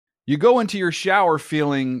You go into your shower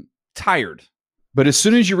feeling tired, but as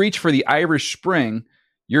soon as you reach for the Irish Spring,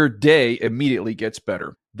 your day immediately gets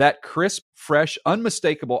better. That crisp, fresh,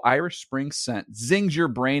 unmistakable Irish Spring scent zings your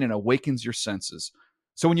brain and awakens your senses.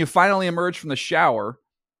 So when you finally emerge from the shower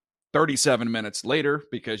 37 minutes later,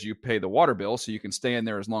 because you pay the water bill so you can stay in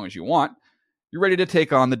there as long as you want, you're ready to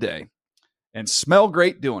take on the day and smell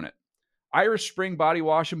great doing it. Irish Spring Body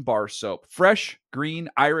Wash and Bar Soap. Fresh, green,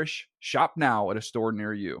 Irish. Shop now at a store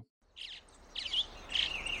near you.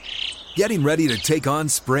 Getting ready to take on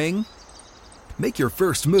spring? Make your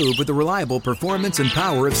first move with the reliable performance and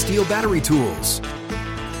power of Steel battery tools.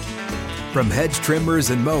 From hedge trimmers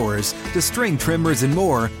and mowers to string trimmers and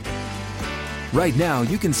more, right now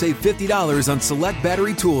you can save $50 on select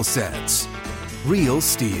battery tool sets. Real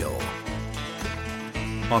Steel.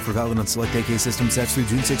 Offer valid on select AK system sets through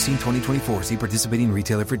June 16, 2024. See participating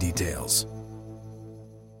retailer for details.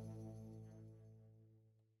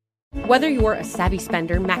 Whether you're a savvy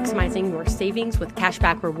spender maximizing your savings with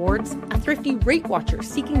cashback rewards, a thrifty rate watcher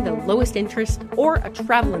seeking the lowest interest, or a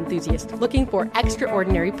travel enthusiast looking for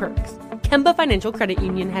extraordinary perks, Kemba Financial Credit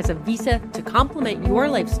Union has a visa to complement your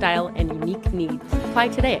lifestyle and unique needs. Apply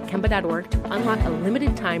today at Kemba.org to unlock a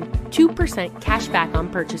limited time 2% cash back on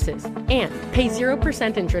purchases and pay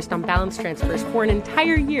 0% interest on balance transfers for an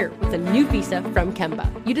entire year with a new visa from Kemba.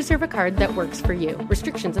 You deserve a card that works for you.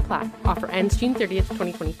 Restrictions apply. Offer ends June 30th,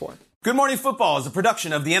 2024. Good Morning Football is a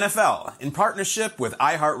production of the NFL in partnership with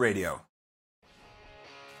iHeartRadio.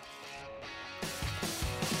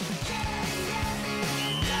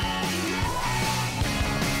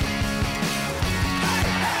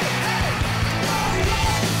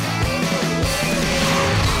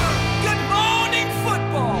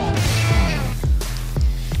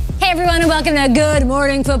 Hey everyone, and welcome to Good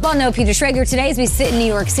Morning Football. No Peter Schrager today as we sit in New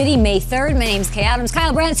York City, May 3rd. My name's Kay Adams,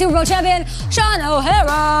 Kyle Brandt, Super Bowl champion, Sean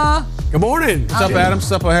O'Hara. Good morning. What's up, Adams?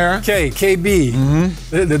 What's up, O'Hara? KB.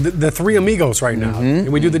 Mm-hmm. The three amigos right now. Mm-hmm.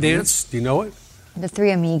 Can we do the dance? Do you know it? The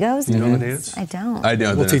Three Amigos? Do you know the dance? I don't. I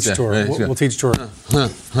do. We'll teach it to her. We'll teach it to her.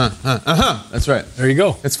 That's right. There you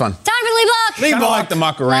go. It's fun. Time for Lead Block. Lead Block. Like the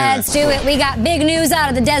Macarena. Let's do it. We got big news out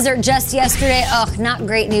of the desert just yesterday. Ugh, not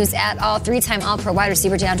great news at all. Three-time All-Pro wide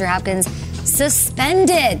receiver DeAndre Hopkins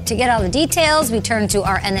suspended. To get all the details, we turn to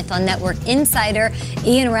our NFL Network insider,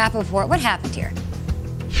 Ian Rappaport. What happened here?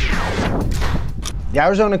 The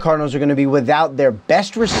Arizona Cardinals are going to be without their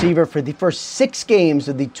best receiver for the first 6 games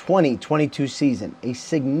of the 2022 season. A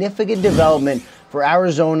significant development for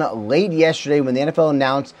Arizona late yesterday when the NFL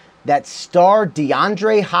announced that star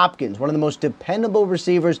DeAndre Hopkins, one of the most dependable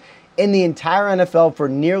receivers in the entire NFL for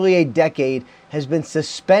nearly a decade, has been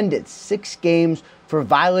suspended 6 games for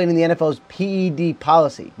violating the NFL's PED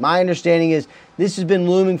policy. My understanding is this has been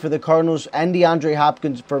looming for the Cardinals and DeAndre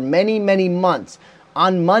Hopkins for many, many months.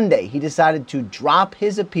 On Monday, he decided to drop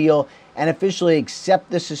his appeal and officially accept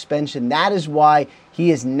the suspension. That is why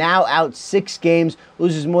he is now out 6 games,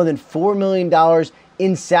 loses more than $4 million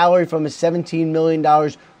in salary from his $17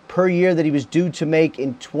 million per year that he was due to make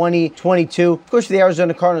in 2022. Of course, for the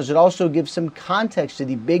Arizona Cardinals, it also gives some context to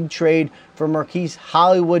the big trade for Marquise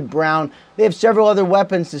Hollywood Brown. They have several other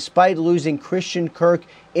weapons despite losing Christian Kirk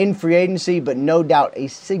in free agency, but no doubt a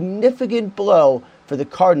significant blow for the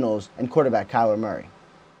Cardinals and quarterback Kyler Murray.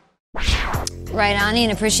 Right on,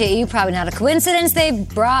 Ian. Appreciate you. Probably not a coincidence. They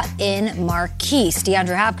brought in Marquise.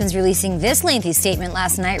 DeAndre Hopkins releasing this lengthy statement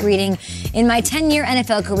last night, reading, "In my 10-year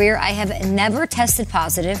NFL career, I have never tested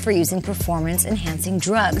positive for using performance-enhancing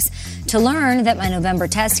drugs. To learn that my November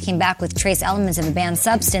test came back with trace elements of a banned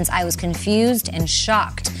substance, I was confused and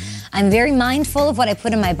shocked. I'm very mindful of what I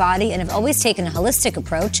put in my body and have always taken a holistic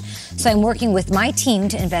approach, so I'm working with my team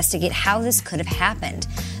to investigate how this could have happened.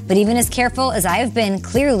 But even as careful as I have been,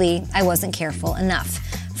 clearly I wasn't careful enough.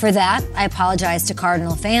 For that, I apologize to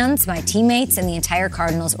Cardinal fans, my teammates, and the entire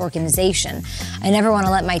Cardinals organization. I never want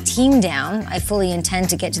to let my team down. I fully intend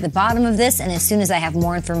to get to the bottom of this, and as soon as I have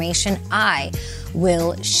more information, I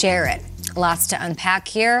will share it." Lots to unpack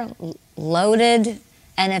here. Loaded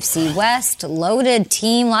NFC West, loaded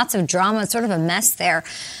team, lots of drama, sort of a mess there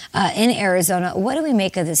in Arizona. What do we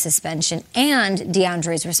make of the suspension and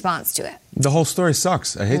DeAndre's response to it? The whole story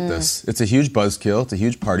sucks. I hate this. It's a huge buzzkill. It's a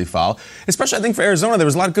huge party foul. Especially, I think, for Arizona. There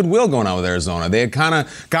was a lot of goodwill going on with Arizona. They had kind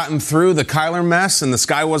of gotten through the Kyler mess, and the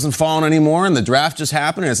sky wasn't falling anymore, and the draft just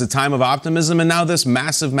happened, and it's a time of optimism, and now this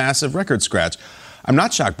massive, massive record scratch. I'm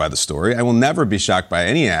not shocked by the story. I will never be shocked by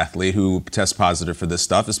any athlete who tests positive for this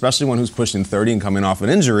stuff, especially one who's pushing 30 and coming off an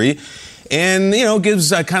injury. And, you know,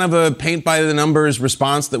 gives kind of a paint-by-the-numbers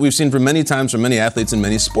response that we've seen from many times from many athletes in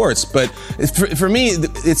many sports. But for me,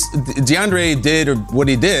 it's DeAndre did or what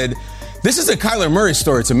he did This is a Kyler Murray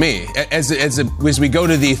story to me. As we go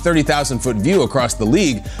to the 30,000-foot view across the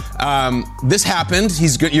league, this happened.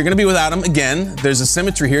 You're going to be without him again. There's a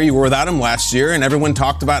symmetry here. You were without him last year, and everyone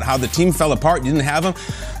talked about how the team fell apart. You didn't have him.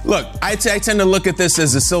 Look, I tend to look at this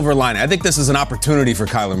as a silver lining. I think this is an opportunity for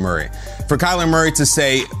Kyler Murray. For Kyler Murray to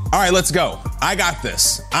say, all right, let's go. I got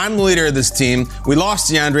this. I'm the leader of this team. We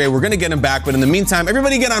lost DeAndre. We're going to get him back. But in the meantime,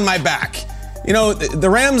 everybody get on my back. You know, the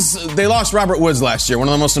Rams, they lost Robert Woods last year, one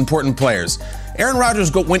of the most important players. Aaron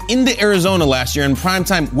Rodgers went into Arizona last year in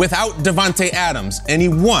primetime without Devontae Adams, and he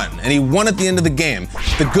won. And he won at the end of the game.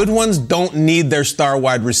 The good ones don't need their star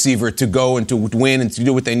wide receiver to go and to win and to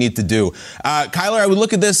do what they need to do. Kyler, I would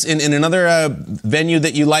look at this in another venue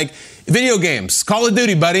that you like. Video games. Call of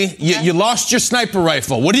Duty, buddy. You lost your sniper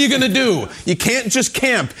rifle. What are you going to do? You can't just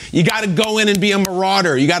camp. You got to go in and be a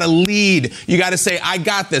marauder. You got to lead. You got to say, I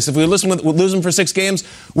got this. If we lose them for 6 games,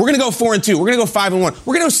 we're going to go 4-2. We're going to go 5-1.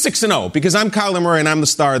 We're going to go 6-0 because I'm Kyler Murray and I'm the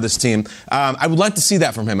star of this team. I would like to see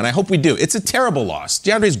that from him, and I hope we do. It's a terrible loss.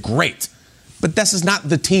 DeAndre's great. But this is not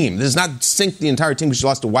the team. This does not sink the entire team because you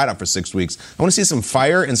lost to Whiteout for 6 weeks. I want to see some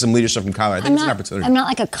fire and some leadership from Kyler. I think it's an opportunity. I'm not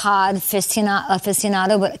like a COD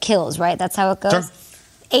aficionado, but kills, right? That's how it goes. Sure.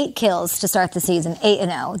 8 kills to start the season,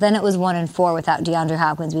 8-0. Then it was 1-4 without DeAndre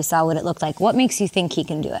Hopkins. We saw what it looked like. What makes you think he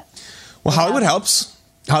can do it? Well, Hollywood helps.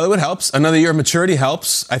 Hollywood helps. Another year of maturity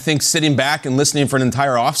helps. I think sitting back and listening for an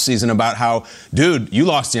entire offseason about how, dude, you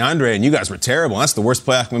lost DeAndre and you guys were terrible. That's the worst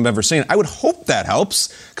playoff we've ever seen. I would hope that helps.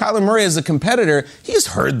 Kyler Murray as a competitor, he's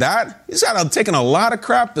heard that. He's taken a lot of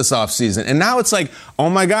crap this offseason. And now it's like,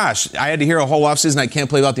 oh my gosh, I had to hear a whole offseason I can't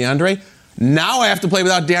play without DeAndre. Now I have to play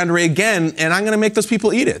without DeAndre again, and I'm going to make those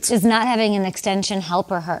people eat it. Does not having an extension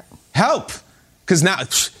help or hurt? Help. Because now,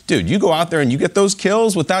 dude, you go out there and you get those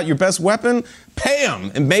kills without your best weapon, pay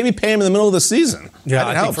him, and maybe pay him in the middle of the season. Yeah,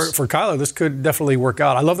 I think for Kyler, this could definitely work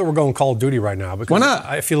out. I love that we're going Call of Duty right now. Because why not?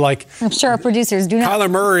 I feel like I'm sure our producers do not.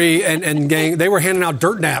 Kyler Murray and gang, they were handing out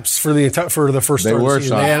dirt naps for the first start of the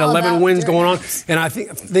season. They had 11 wins going on. And I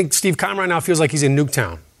think Steve Keim right now feels like he's in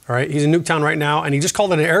Nuketown. All right, he's in Nuketown right now, and he just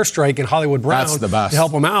called it an airstrike in Hollywood Brown to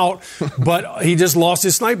help him out. But he just lost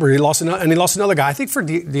his sniper. He lost another guy. I think for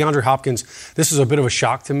DeAndre Hopkins, this is a bit of a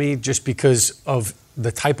shock to me, just because of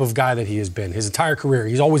the type of guy that he has been his entire career.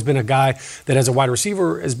 He's always been a guy that, as a wide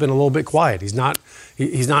receiver, has been a little bit quiet. He's not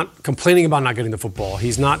complaining about not getting the football.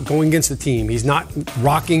 He's not going against the team. He's not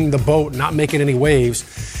rocking the boat, not making any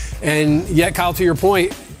waves. And yet, Kyle, to your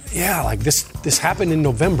point, yeah, like this happened in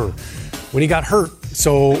November when he got hurt.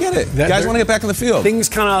 So I get it. Guys want to get back on the field. Things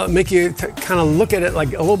kind of make you kind of look at it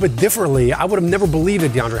like a little bit differently. I would have never believed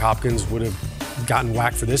that DeAndre Hopkins would have gotten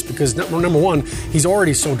whacked for this because, number one, he's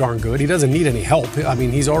already so darn good. He doesn't need any help. I mean,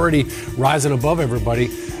 he's already rising above everybody.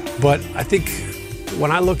 But I think when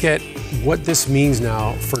I look at what this means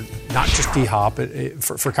now for not just D-Hop,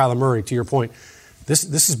 for Kyler Murray, to your point, this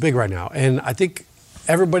is big right now. And I think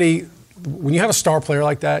everybody, when you have a star player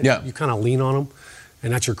like that, you kind of lean on him,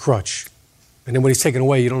 and that's your crutch. And then when he's taken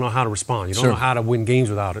away, you don't know how to respond. You don't know how to win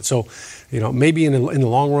games without it. So, maybe in the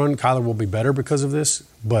long run, Kyler will be better because of this.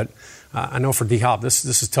 But I know for D-Hop, this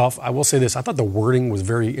is tough. I will say this. I thought the wording was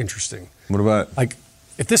very interesting. What about? Like,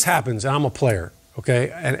 if this happens and I'm a player,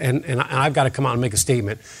 okay, and I've got to come out and make a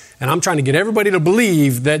statement, and I'm trying to get everybody to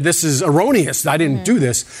believe that this is erroneous, I didn't do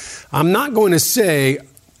this, I'm not going to say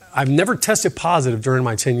I've never tested positive during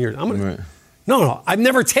my 10 years. No, I've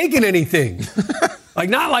never taken anything. Like,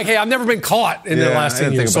 not like, hey, I've never been caught in the last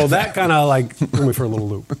 10 years. So that kind of like threw me for a little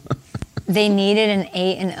loop. They needed an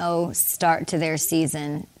 8-0 start to their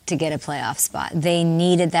season to get a playoff spot. They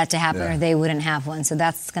needed that to happen or they wouldn't have one. So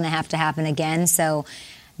that's going to have to happen again. So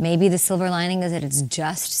maybe the silver lining is that it's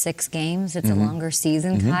just 6 games. It's a longer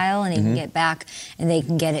season, Kyle, and he can get back and they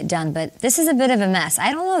can get it done. But this is a bit of a mess.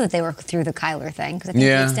 I don't know that they were through the Kyler thing because I think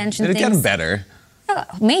the extension thing. It's gotten better.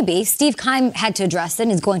 Maybe. Steve Keim had to address it.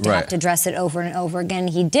 He's going to have to address it over and over again.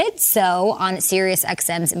 He did so on Sirius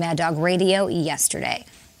XM's Mad Dog Radio yesterday.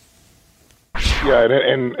 Yeah,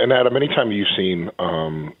 and Adam, anytime you've seen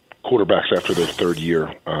quarterbacks after their third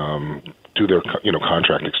year do their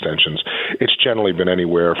contract extensions, it's generally been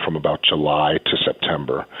anywhere from about July to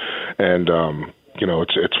September, and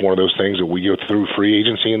it's one of those things that we go through free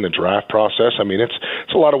agency and the draft process. I mean, it's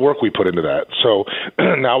a lot of work we put into that. So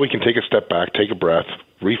now we can take a step back, take a breath,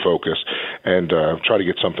 refocus, and try to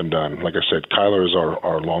get something done. Like I said, Kyler is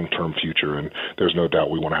our long-term future, and there's no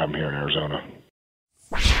doubt we want to have him here in Arizona.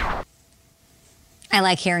 I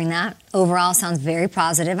like hearing that. Overall, sounds very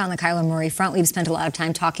positive on the Kyler Murray front. We've spent a lot of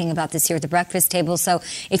time talking about this here at the breakfast table. So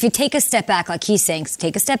if you take a step back, like he's saying,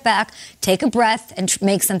 take a step back, take a breath, and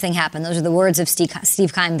make something happen. Those are the words of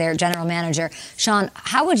Steve Keim, their general manager. Sean,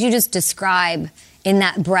 how would you just describe in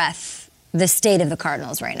that breath the state of the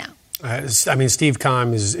Cardinals right now? I mean, Steve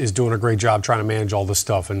Keim is doing a great job trying to manage all this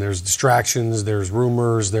stuff. And there's distractions, there's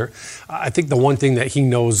rumors. I think the one thing that he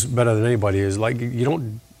knows better than anybody is, like, you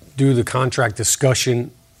don't do the contract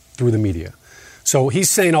discussion through the media. So he's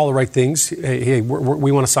saying all the right things. Hey,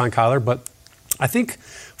 we want to sign Kyler. But I think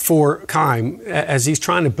for Keim, as he's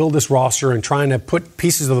trying to build this roster and trying to put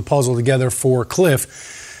pieces of the puzzle together for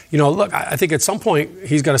Cliff, look, I think at some point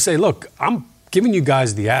he's got to say, look, I'm giving you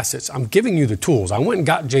guys the assets. I'm giving you the tools. I went and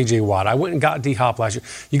got J.J. Watt. I went and got D-Hop last year.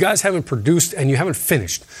 You guys haven't produced and you haven't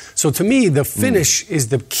finished. So to me, the finish is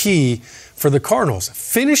the key for the Cardinals.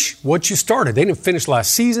 Finish what you started. They didn't finish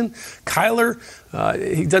last season. Kyler,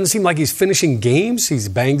 he doesn't seem like he's finishing games. He's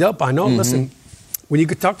banged up. I know. Listen, when you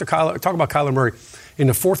could talk about Kyler Murray in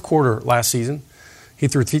the fourth quarter last season, he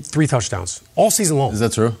threw three touchdowns all season long. Is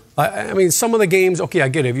that true? I mean, some of the games, okay, I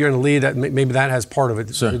get it. If you're in the lead, maybe that has part of it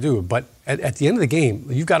to do. But at the end of the game,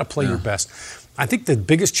 you've got to play your best. I think the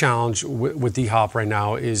biggest challenge with D-Hop right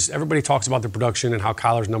now is everybody talks about the production and how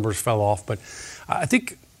Kyler's numbers fell off. But I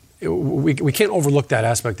think we can't overlook that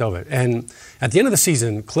aspect of it. And at the end of the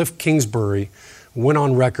season, Cliff Kingsbury went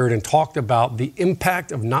on record and talked about the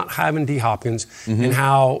impact of not having D. Hopkins and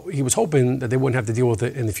how he was hoping that they wouldn't have to deal with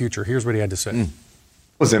it in the future. Here's what he had to say. It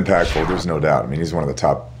was impactful, there's no doubt. I mean, he's one of the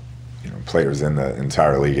top players in the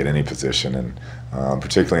entire league at any position, and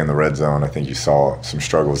particularly in the red zone. I think you saw some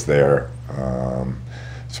struggles there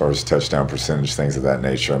as far as touchdown percentage, things of that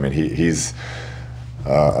nature. I mean, he's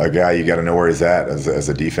a guy you got to know where he's at as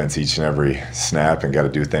a defense each and every snap, and got to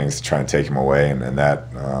do things to try and take him away, and that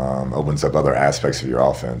opens up other aspects of your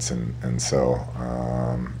offense, and so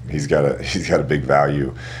he's got a big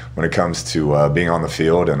value when it comes to being on the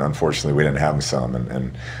field, and unfortunately we didn't have him some,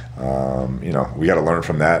 and we got to learn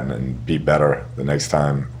from that and be better the next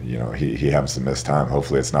time he happens to miss time.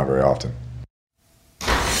 Hopefully it's not very often.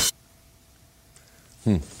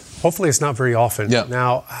 Hopefully it's not very often. Yeah.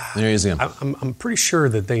 Now, there he is again. I'm pretty sure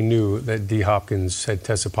that they knew that D. Hopkins had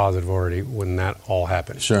tested positive already when that all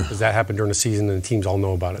happened. Sure. Because that happened during the season and the teams all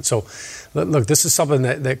know about it. So, look, this is something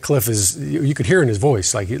that Cliff you could hear in his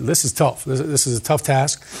voice. Like, this is tough. This is a tough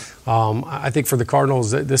task. I think for the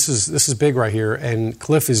Cardinals, this is big right here. And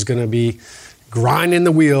Cliff is going to be grinding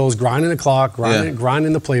the wheels, grinding the clock,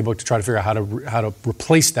 grinding the playbook to try to figure out how to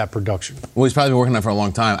replace that production. Well, he's probably been working on it for a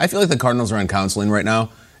long time. I feel like the Cardinals are in counseling right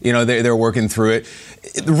now. They're working through it.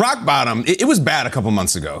 Rock bottom, it was bad a couple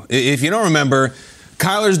months ago. If you don't remember,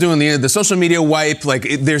 Kyler's doing the social media wipe. Like,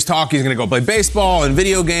 there's talk he's going to go play baseball and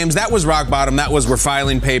video games. That was rock bottom. That was, we're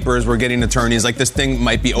filing papers, we're getting attorneys. Like, this thing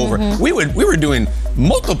might be over. We were doing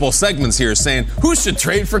multiple segments here saying, who should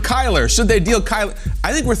trade for Kyler? Should they deal Kyler?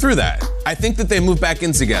 I think we're through that. I think that they move back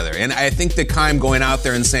in together. And I think that Keim going out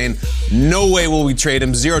there and saying, no way will we trade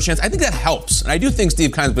him, zero chance. I think that helps. And I do think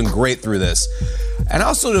Steve Keim's been great through this. And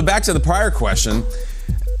also, back to the prior question,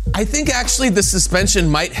 I think actually the suspension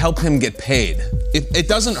might help him get paid. It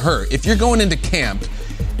doesn't hurt. If you're going into camp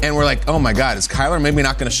and we're like, oh my God, is Kyler maybe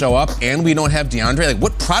not going to show up and we don't have DeAndre? Like,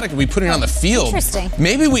 what product are we putting on the field? Interesting.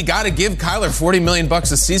 Maybe we got to give Kyler $40 million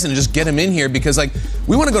this season and just get him in here because, like,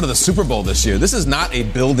 we want to go to the Super Bowl this year. This is not a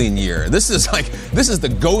building year. This is the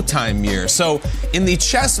go time year. So in the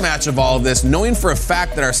chess match of all of this, knowing for a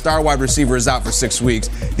fact that our star wide receiver is out for 6 weeks,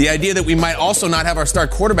 the idea that we might also not have our star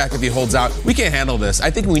quarterback if he holds out, we can't handle this. I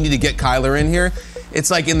think we need to get Kyler in here. It's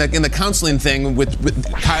like in the counseling thing with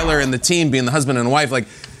Kyler and the team being the husband and wife, like,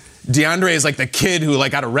 DeAndre is like the kid who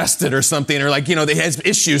got arrested or something, or they has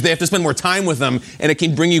issues. They have to spend more time with them, and it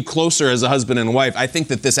can bring you closer as a husband and wife. I think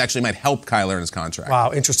that this actually might help Kyler in his contract.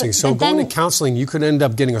 Wow, interesting. So going to counseling, you could end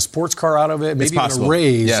up getting a sports car out of it, maybe even a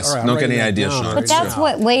raise. Yes, don't get any ideas, Sean. But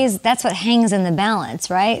that's what hangs in the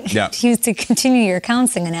balance, right? Yeah. To continue your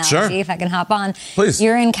counseling analogy, sure. If I can hop on. Please.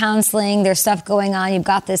 You're in counseling, there's stuff going on, you've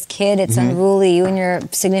got this kid, it's unruly, you and your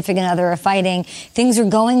significant other are fighting. Things are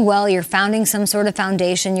going well, you're founding some sort of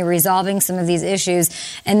foundation, you're resolving some of these issues,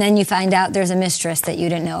 and then you find out there's a mistress that you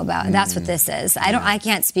didn't know about. And that's what this is. I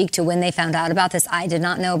can't speak to when they found out about this. I did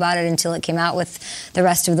not know about it until it came out with the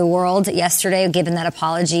rest of the world yesterday, given that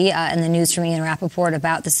apology in the news from Ian Rappaport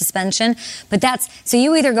about the suspension. But so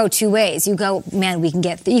you either go two ways. You go, man, we can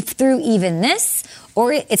get through even this,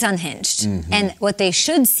 or it's unhinged. And what they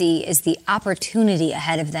should see is the opportunity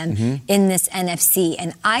ahead of them in this NFC.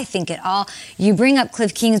 And I think you bring up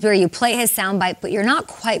Cliff Kingsbury, you play his soundbite, but you're not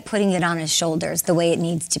quite putting it on his shoulders the way it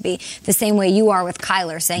needs to be. The same way you are with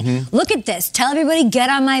Kyler saying, look at this, tell everybody, get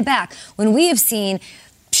on my back. When we have seen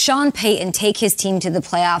Sean Payton take his team to the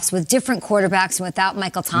playoffs with different quarterbacks and without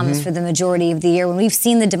Michael Thomas for the majority of the year. When we've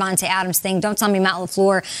seen the Devontae Adams thing, don't tell me Matt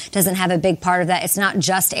LaFleur doesn't have a big part of that. It's not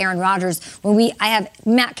just Aaron Rodgers. I have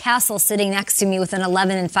Matt Castle sitting next to me with an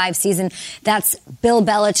 11-5 season. That's Bill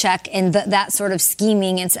Belichick and that sort of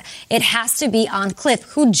scheming. And it has to be on Cliff,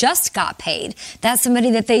 who just got paid. That's somebody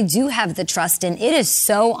that they do have the trust in. It is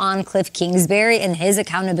so on Cliff Kingsbury and his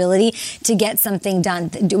accountability to get something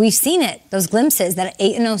done. We've seen it, those glimpses, that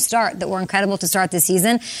 8-0 start that were incredible to start the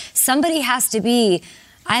season. Somebody has to be,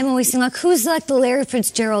 I'm always saying, who's like the Larry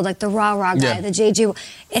Fitzgerald, like the rah-rah guy, the JJ.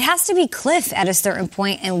 It has to be Cliff at a certain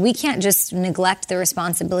point, and we can't just neglect the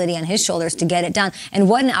responsibility on his shoulders to get it done. And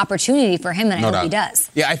what an opportunity for him, and I hope he does.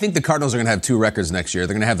 Yeah, I think the Cardinals are going to have 2 records next year.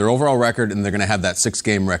 They're going to have their overall record, and they're going to have that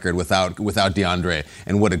 6-game record without DeAndre.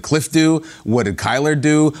 And what did Cliff do? What did Kyler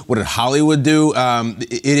do? What did Hollywood do?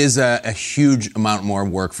 It is a huge amount more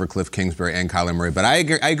work for Cliff Kingsbury and Kyler Murray. But I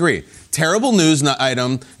agree. Terrible news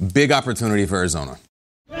item, big opportunity for Arizona.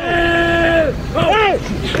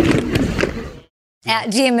 At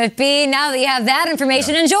GMFB, now that you have that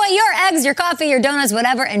information, enjoy your eggs, your coffee, your donuts,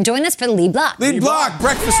 whatever, and join us for the Lead Block. Lead Block,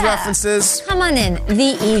 breakfast references. Come on in.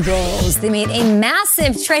 The Eagles. They made a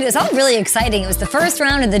massive trade. It was all really exciting. It was the first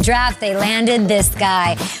round of the draft. They landed this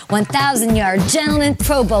guy, 1,000-yard gentleman,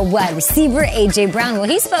 Pro Bowl wide receiver, A.J. Brown. Well,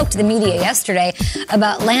 he spoke to the media yesterday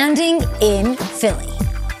about landing in Philly.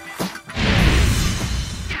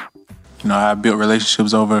 You know, I built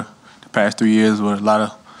relationships over the past 3 years with a lot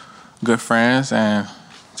of good friends, and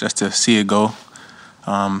just to see it go,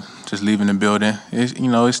 just leaving the building,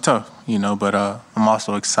 it's tough, but I'm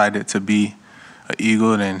also excited to be an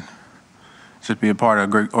Eagle and just be a part of a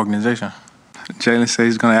great organization. Jalen said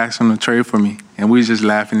he's going to ask him to trade for me, and we was just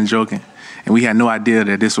laughing and joking, and we had no idea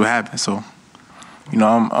that this would happen. So,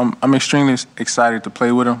 I'm extremely excited to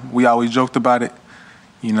play with him. We always joked about it,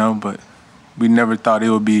 but we never thought it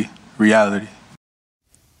would be reality.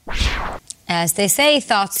 As they say,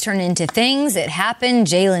 thoughts turn into things. It happened.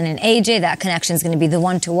 Jalen and AJ, that connection is going to be the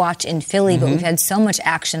one to watch in Philly. But we've had so much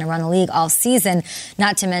action around the league all season,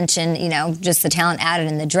 not to mention, just the talent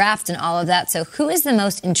added in the draft and all of that. So who is the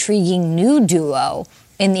most intriguing new duo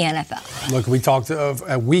in the NFL? Look, we talked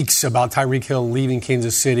weeks about Tyreek Hill leaving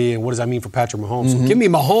Kansas City, and what does that mean for Patrick Mahomes? So give me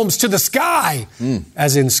Mahomes to the sky,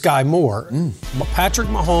 as in Sky Moore. Patrick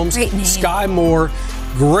Mahomes, Sky Moore.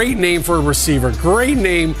 Great name for a receiver. Great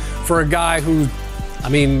name for a guy who,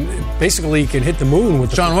 basically can hit the moon with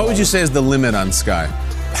the John, what would you say is the limit on Sky?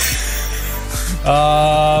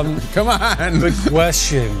 Come on. Good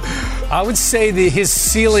question. I would say his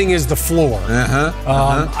ceiling is the floor.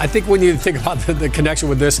 I think when you think about the connection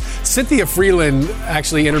with this, Cynthia Freeland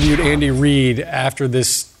actually interviewed Andy Reid after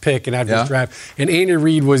this pick and after this draft. And Andy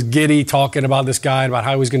Reid was giddy talking about this guy and about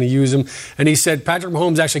how he was going to use him. And he said Patrick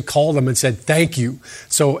Mahomes actually called him and said, thank you.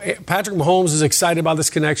 So Patrick Mahomes is excited about this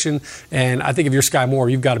connection. And I think if you're Sky Moore,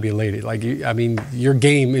 you've got to be elated. Your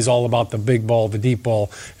game is all about the big ball, the deep ball.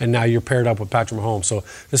 And now you're paired up with Patrick Mahomes. So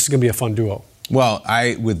this is going to be a fun duo. Well,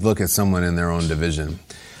 I would look at someone in their own division.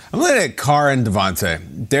 I'm looking at Carr and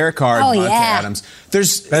Devontae. Derek Carr, Devontae Adams.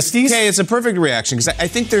 There's besties? Okay, it's a perfect reaction because I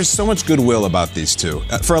think there's so much goodwill about these two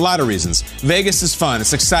for a lot of reasons. Vegas is fun.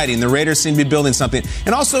 It's exciting. The Raiders seem to be building something.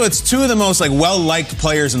 And also, it's two of the most well-liked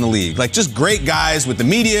players in the league. Just great guys with the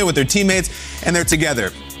media, with their teammates, and they're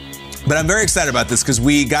together. But I'm very excited about this because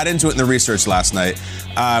we got into it in the research last night.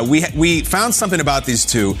 We found something about these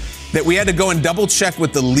two that we had to go and double-check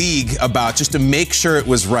with the league about just to make sure it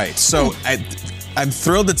was right. So I'm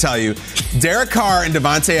thrilled to tell you, Derek Carr and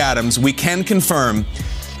Devontae Adams, we can confirm,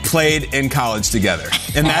 played in college together.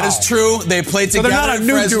 And that is true. They played together at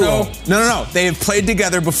Fresno. Duo. No. They have played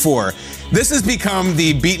together before. This has become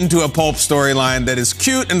the beaten to a pulp storyline that is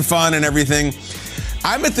cute and fun and everything.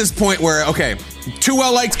 I'm at this point where, two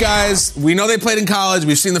well-liked guys. We know they played in college.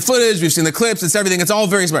 We've seen the footage. We've seen the clips. It's everything. It's all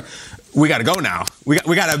very smart. We got to go now. We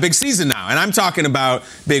got a big season now. And I'm talking about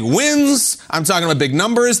big wins. I'm talking about big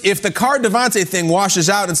numbers. If the Carr-Devontae thing washes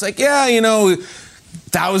out, it's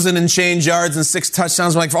 1,000 and change yards and 6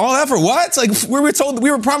 touchdowns. We're for all that for what?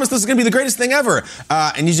 We were promised this is going to be the greatest thing ever.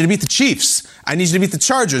 I need you to beat the Chiefs. I need you to beat the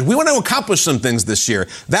Chargers. We want to accomplish some things this year.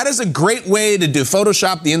 That is a great way to do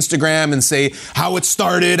Photoshop the Instagram and say how it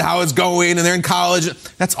started, how it's going, and they're in college.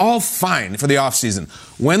 That's all fine for the offseason.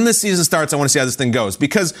 When the season starts, I want to see how this thing goes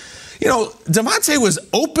because, You know, Davante was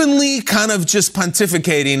openly kind of just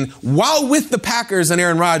pontificating while with the Packers and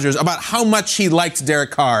Aaron Rodgers about how much he liked Derek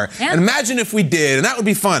Carr. Yeah. And imagine if we did, and that would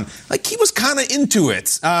be fun. Like, he was kind of into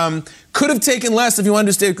it. Could have taken less if you wanted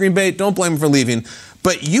to stay at Green Bay. Don't blame him for leaving.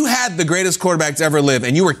 But you had the greatest quarterback to ever live,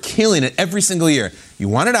 and you were killing it every single year. You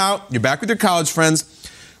wanted out. You're back with your college friends.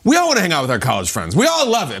 We all want to hang out with our college friends. We all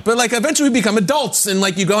love it. But, like, eventually we become adults and,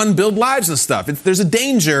 like, you go and build lives and stuff. There's a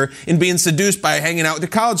danger in being seduced by hanging out with your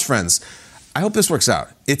college friends. I hope this works out.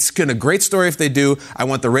 It's a great story if they do. I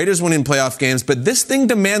want the Raiders winning playoff games. But this thing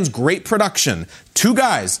demands great production. 2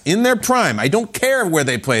 guys in their prime. I don't care where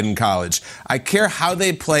they played in college. I care how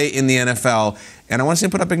they play in the NFL. And I want to see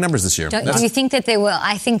them put up big numbers this year. Do you think that they will?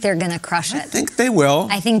 I think they're going to crush it. I think they will.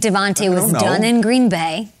 I think Davante was done in Green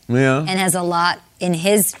Bay. Yeah. And has a lot in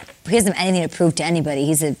his. He doesn't have anything to prove to anybody.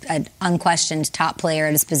 He's an unquestioned top player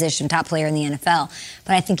at his position, top player in the NFL.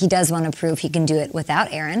 But I think he does want to prove he can do it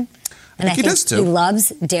without Aaron. And I think he does too. He loves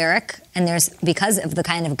Derek, and there's because of the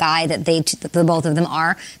kind of guy that the both of them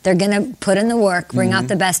are, they're going to put in the work, bring out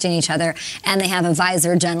the best in each other, and they have a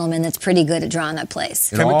visor gentleman that's pretty good at drawing up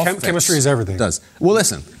plays. Chemistry is everything. It does. Well,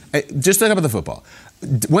 listen, just talk about the football.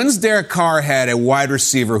 When's Derek Carr had a wide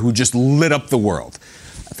receiver who just lit up the world?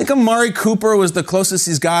 I think Amari Cooper was the closest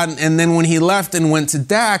he's gotten, and then when he left and went to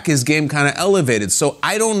Dak, his game kind of elevated. So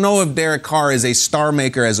I don't know if Derek Carr is a star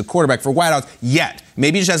maker as a quarterback for wideouts yet.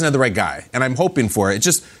 Maybe he just hasn't had the right guy, and I'm hoping for it. It's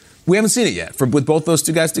just we haven't seen it yet with both those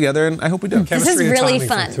 2 guys together, and I hope we do. This is really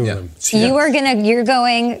fun. You're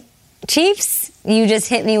going Chiefs. You just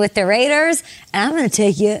hit me with the Raiders, and I'm going to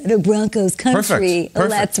take you to Broncos country. Perfect.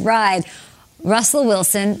 Let's ride. Russell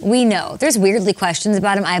Wilson, we know. There's weirdly questions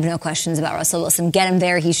about him. I have no questions about Russell Wilson. Get him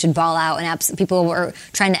there. He should ball out. And people were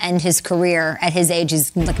trying to end his career at his age.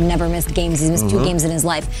 He's never missed games. He's missed 2 games in his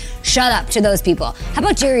life. Shut up to those people. How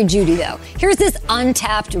about Jerry Jeudy, though? Here's this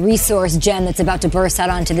untapped resource gem that's about to burst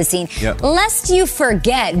out onto the scene. Yep. Lest you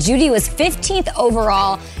forget, Jeudy was 15th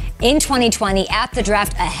overall in 2020 at the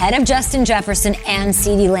draft ahead of Justin Jefferson and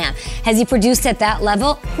CeeDee Lamb. Has he produced at that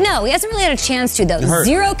level? No, he hasn't really had a chance to, though.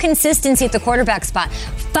 Zero consistency at the quarterback spot.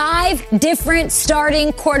 5 different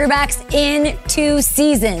starting quarterbacks in 2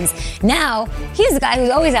 seasons. Now, he's the guy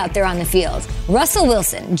who's always out there on the field. Russell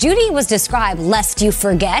Wilson. Jeudy was described, lest you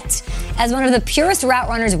forget, as one of the purest route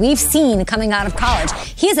runners we've seen coming out of college.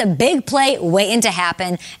 He has a big play waiting to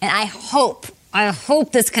happen, and I hope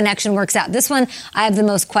this connection works out. This one I have the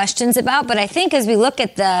most questions about, but I think as we look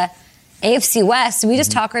at the AFC West, we just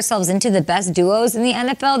talk ourselves into the best duos in the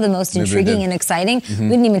NFL, the most intriguing and exciting. We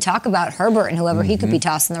didn't even talk about Herbert and whoever he could be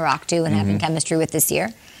tossing the rock to and having chemistry with this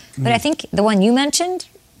year. But I think the one you mentioned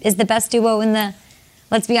is the best duo in the...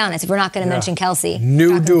 Let's be honest, if we're not going to mention Kelsey.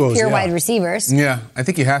 New duos, pure wide receivers. Yeah, I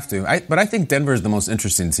think you have to. But I think Denver is the most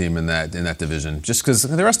interesting team in that division, just because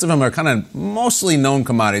the rest of them are kind of mostly known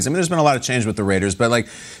commodities. I mean, there's been a lot of change with the Raiders, but like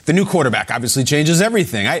the new quarterback obviously changes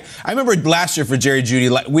everything. I remember last year for Jerry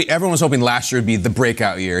Jeudy, everyone was hoping last year would be the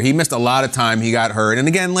breakout year. He missed a lot of time. He got hurt, and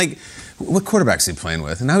again, like. What quarterback's he playing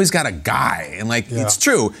with? And now he's got a guy. And, it's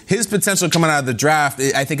true. His potential coming out of the draft,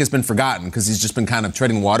 I think, has been forgotten because he's just been kind of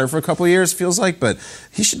treading water for a couple of years, feels like. But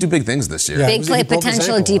he should do big things this year. Yeah, big play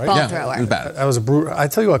potential, deep ball thrower. It was bad. That was a brutal. I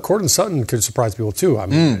tell you what, Courtland Sutton could surprise people, too. I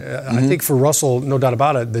mean, I think for Russell, no doubt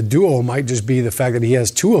about it, the duo might just be the fact that he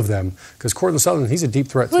has 2 of them because Courtland Sutton, he's a deep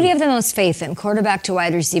threat, Who do you have the most faith in, quarterback to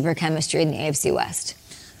wide receiver chemistry in the AFC West?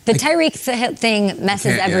 The Tyreek thing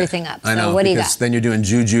messes everything up. So I know, what do you got? Then you're doing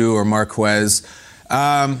Juju or Marquez.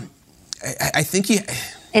 I think he...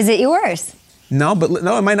 Is it yours? No,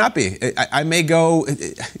 it might not be. I may go,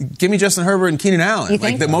 give me Justin Herbert and Keenan Allen. You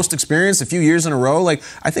think? The most experience, a few years in a row. I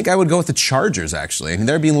think I would go with the Chargers, actually. I mean,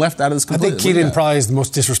 they're being left out of this completely. I think Keenan probably is the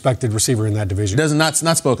most disrespected receiver in that division. Not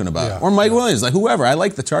spoken about. Yeah. Or Mike Williams, whoever. I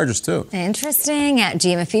like the Chargers, too. Interesting. At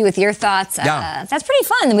GMFE with your thoughts. That's pretty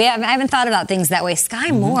fun. I haven't thought about things that way.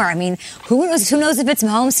 Sky Moore, I mean, who knows if it's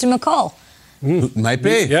Mahomes to McCall? Might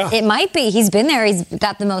be. Yeah. It might be. He's been there. He's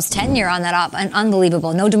got the most tenure on that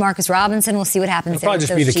Unbelievable. No DeMarcus Robinson. We'll see what happens. It'll probably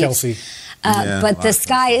just be the Kelsey. But the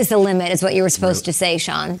sky is the limit is what you were supposed to say,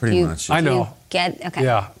 Sean. Pretty much. I know. Okay.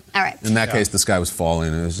 Yeah. All right. In that case, the sky was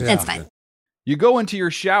falling. That's fine. You go into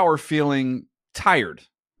your shower feeling tired,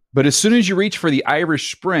 but as soon as you reach for the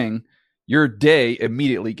Irish Spring, your day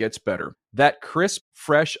immediately gets better. That crisp,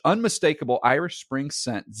 fresh, unmistakable Irish Spring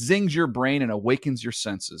scent zings your brain and awakens your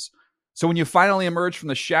senses. So when you finally emerge from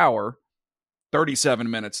the shower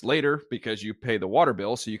 37 minutes later, because you pay the water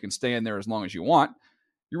bill so you can stay in there as long as you want,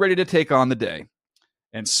 you're ready to take on the day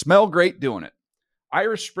and smell great doing it.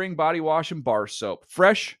 Irish Spring Body Wash and Bar Soap.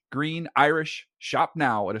 Fresh, green, Irish. Shop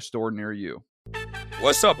now at a store near you.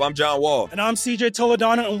 What's up? I'm John Wall. And I'm CJ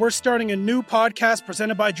Toledano, and we're starting a new podcast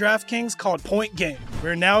presented by DraftKings called Point Game.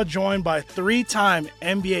 We're now joined by 3-time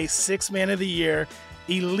NBA Sixth Man of the Year,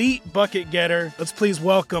 elite bucket getter. Let's please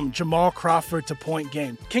welcome Jamal Crawford to Point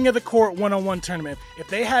Game. King of the Court one-on-one tournament. If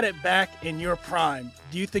they had it back in your prime,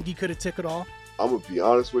 do you think you could have took it all? I'm going to be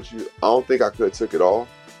honest with you. I don't think I could have took it all,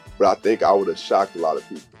 but I think I would have shocked a lot of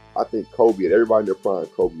people. I think Kobe and everybody in their prime,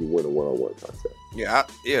 Kobe would win a one-on-one contest. Yeah,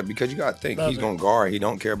 because you got to think he's going to guard. He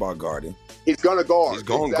don't care about guarding. He's going to guard. He's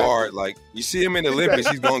going to guard. Like, you see him in the Olympics,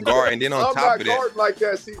 he's going to guard. And then on top of that. I'm not guarding like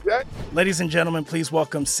that, CJ. Ladies and gentlemen, please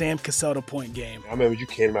welcome Sam Cassell to Point Game. I remember you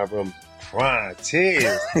came to my room crying,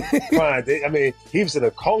 tears, crying. I mean, he was in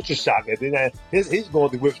a culture shock. And then he's going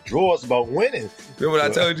through withdrawals about winning. Remember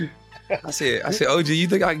what I told you? I said, OG, you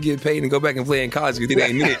think I can get paid and go back and play in college because it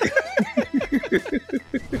ain't it?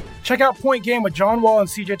 Check out Point Game with John Wall and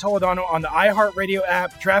CJ Toledano on the iHeartRadio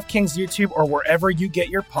app, DraftKings YouTube, or wherever you get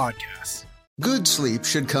your podcasts. Good sleep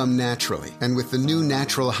should come naturally, and with the new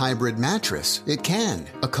Natural Hybrid mattress, it can.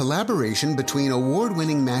 A collaboration between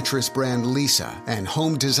award-winning mattress brand Leesa and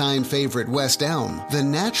home design favorite West Elm, the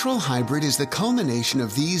Natural Hybrid is the culmination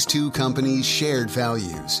of these two companies' shared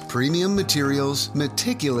values: premium materials,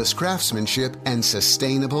 meticulous craftsmanship, and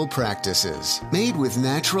sustainable practices. Made with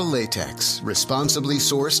natural latex, responsibly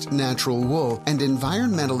sourced natural wool, and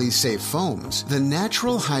environmentally safe foams, the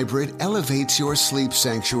Natural Hybrid elevates your sleep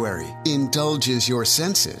sanctuary, indulges your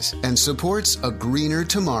senses, and supports a greener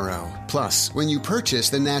tomorrow. Plus, when you purchase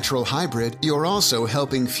the Natural Hybrid, you're also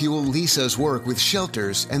helping fuel Leesa's work with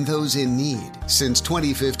shelters and those in need. Since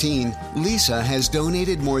 2015, Leesa has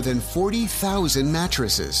donated more than 40,000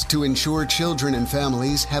 mattresses to ensure children and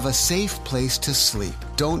families have a safe place to sleep.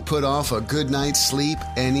 Don't put off a good night's sleep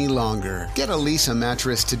any longer. Get a Leesa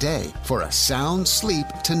mattress today for a sound sleep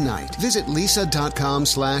tonight. Visit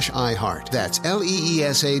leesa.com/iHeart. That's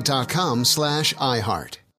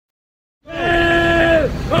LEESA.com/iHeart.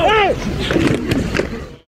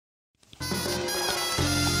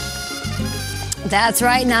 That's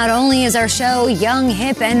right. Not only is our show young,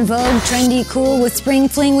 hip, and vogue, trendy, cool with spring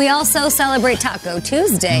fling, we also celebrate Taco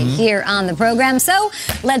Tuesday here on the program. So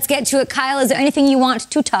let's get to it. Kyle, is there anything you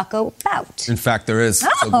want to taco about? In fact, there is. So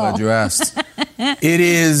glad you asked. It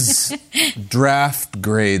is draft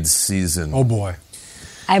grades season. Oh, boy.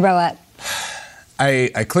 Eyebrow up.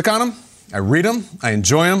 I click on them. I read them. I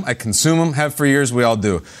enjoy them. I consume them. Have for years. We all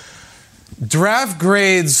do. Draft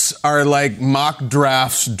grades are like mock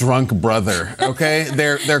drafts drunk brother, okay?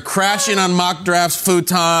 They're crashing on mock drafts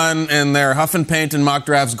futon and they're huffing paint in mock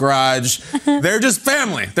drafts garage. They're just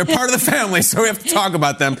family. They're part of the family, so we have to talk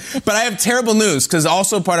about them. But I have terrible news because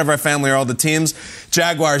also part of our family are all the teams.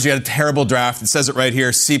 Jaguars, you had a terrible draft. It says it right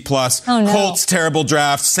here, C+. Oh, no. Colts, terrible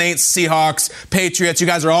draft. Saints, Seahawks, Patriots, you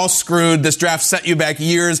guys are all screwed. This draft set you back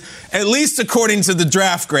years, at least according to the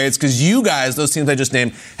draft grades, because you guys, those teams I just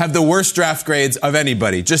named, have the worst draft grades of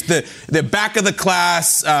anybody. Just the back of the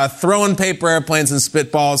class, throwing paper airplanes and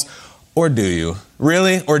spitballs. Or do you?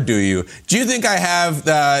 Really? Or do you? Do you think I have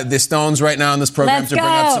the stones right now in this program to bring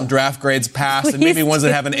up some draft grades past and maybe ones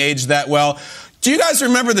that haven't aged that well? Do you guys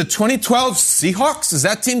remember the 2012 Seahawks? Does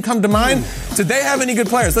that team come to mind? Did they have any good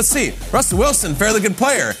players? Let's see. Russell Wilson, fairly good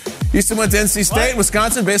player. Used to went to NC State,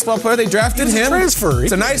 Wisconsin, baseball player. They drafted him. Transfer.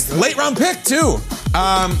 It's a nice late-round pick, too.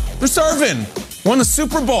 Bruce Irvin won the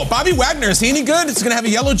Super Bowl. Bobby Wagner, is he any good? He's going to have a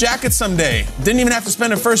yellow jacket someday. Didn't even have to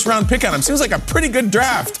spend a first-round pick on him. Seems like a pretty good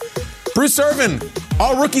draft. Bruce Irvin,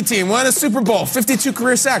 all-rookie team, won a Super Bowl, 52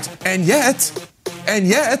 career sacks. And yet,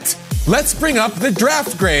 let's bring up the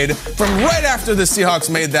draft grade from right after the Seahawks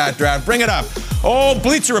made that draft. Bring it up. Oh,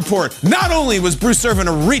 Bleacher Report. Not only was Bruce Irvin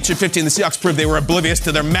a reach at 15, the Seahawks proved they were oblivious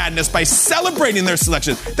to their madness by celebrating their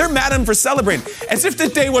selection. They're mad at him for celebrating, as if the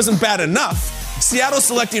day wasn't bad enough. Seattle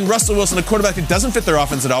selecting Russell Wilson, a quarterback who doesn't fit their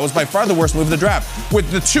offense at all, was by far the worst move of the draft. With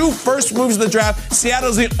the two first moves of the draft,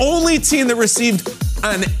 Seattle's the only team that received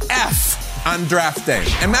an F on draft day.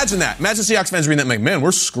 Imagine that. Imagine Seahawks fans reading that and like, man,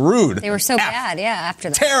 we're screwed. They were so bad, after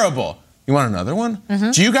that. Terrible. You want another one? Mm-hmm.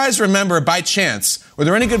 Do you guys remember, by chance, were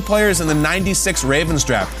there any good players in the 96 Ravens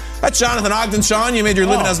draft? That's Jonathan Ogden. Sean, you made your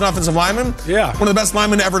living as an offensive lineman. Yeah. One of the best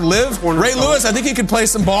linemen to ever live. Ray Lewis, I think he could play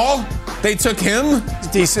some ball. They took him. He's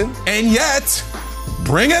decent. And yet,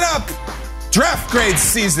 bring it up. Draft grade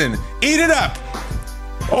season. Eat it up.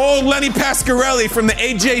 Oh, Lenny Pasquarelli from the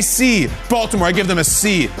AJC, Baltimore. I give them a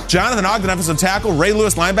C. Jonathan Ogden, offensive tackle. Ray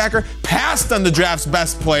Lewis, linebacker, passed on the draft's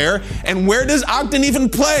best player. And where does Ogden even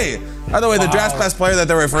play? By the way, the draft class player that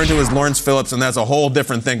they're referring to is Lawrence Phillips, and that's a whole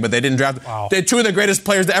different thing, but they didn't draft. They're two of the greatest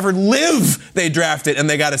players to ever live. They drafted, and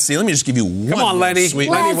they got a C. Let me just give you one. Come on, Lenny. Sweet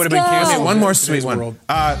Lenny would have been canceled. One more sweet one.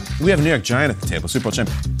 We have a New York Giant at the table, Super Bowl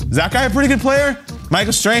champion. Is that guy a pretty good player?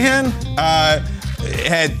 Michael Strahan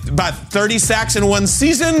had about 30 sacks in one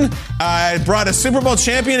season. Brought a Super Bowl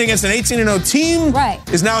champion against an 18-0 team. Right.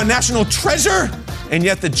 Is now a national treasure. And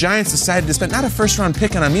yet the Giants decided to spend not a first-round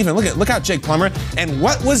pick on him even. Look out, Jake Plummer. And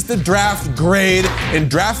what was the draft grade in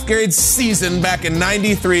draft grade season back in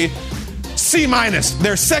 '93? C-.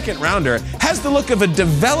 Their second rounder has the look of a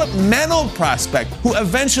developmental prospect who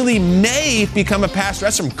eventually may become a pass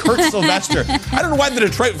rusher from Kurt Sylvester. I don't know why the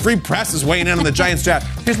Detroit Free Press is weighing in on the Giants draft.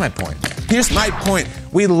 Here's my point.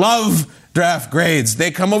 We love draft grades. They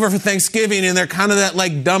come over for Thanksgiving and they're kind of that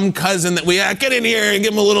like dumb cousin that we get in here and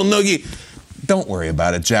give them a little noogie. Don't worry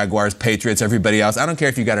about it, Jaguars, Patriots, everybody else. I don't care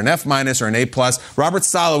if you got an F- or an A+. Robert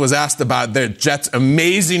Saleh was asked about their Jets'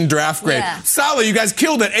 amazing draft grade. Yeah. Saleh, you guys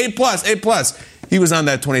killed it, A+. He was on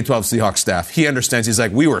that 2012 Seahawks staff. He understands. He's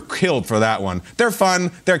like, we were killed for that one. They're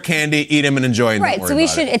fun. They're candy. Eat them and enjoy them. Right, so we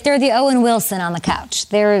should, if they're the Owen Wilson on the couch,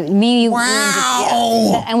 they're me,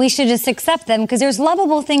 and we should just accept them because there's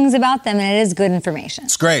lovable things about them and it is good information.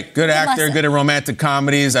 It's great. Good actor, good at romantic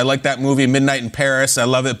comedies. I like that movie, Midnight in Paris. I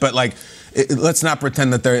love it. But, let's not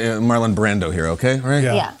pretend that they're Marlon Brando here, okay? Right?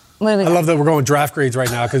 Yeah. I love that we're going draft grades right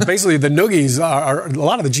now because basically the noogies are a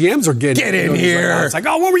lot of the GMs are getting get in here. Right, it's like,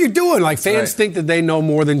 oh, what were you doing? Like fans think that they know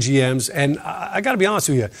more than GMs, and I got to be honest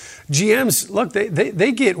with you, GMs look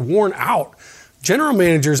they get worn out. General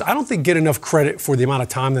managers, I don't think get enough credit for the amount of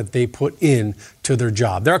time that they put in to their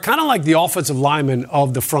job. They're kind of like the offensive linemen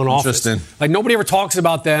of the front office. Like nobody ever talks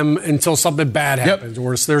about them until something bad happens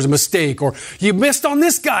or there's a mistake or you missed on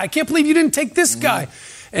this guy. I can't believe you didn't take this guy.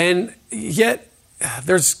 And yet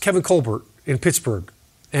there's Kevin Colbert in Pittsburgh.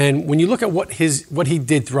 And when you look at what he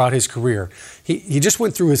did throughout his career, he just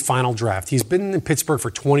went through his final draft. He's been in Pittsburgh for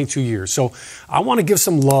 22 years. So I want to give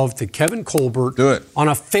some love to Kevin Colbert on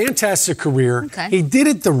a fantastic career. Okay. He did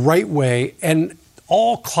it the right way and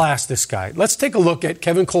all class, this guy. Let's take a look at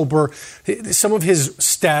Kevin Colbert, some of his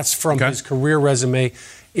stats from his career resume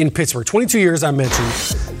in Pittsburgh. 22 years, I mentioned.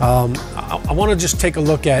 I want to just take a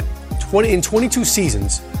look at in 22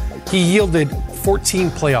 seasons, he yielded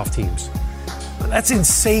 14 playoff teams. That's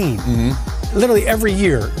insane. Literally every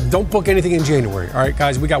year. Don't book anything in January. All right,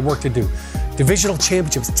 guys, we got work to do. Divisional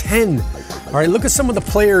championships, 10. All right, look at some of the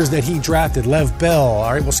players that he drafted. Lev Bell.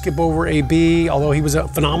 All right, we'll skip over AB, although he was a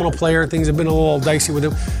phenomenal player. Things have been a little dicey with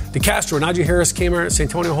him. DeCastro, Najee Harris came out,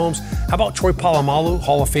 Santonio Holmes. How about Troy Polamalu,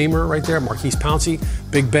 Hall of Famer right there. Marquise Pouncey.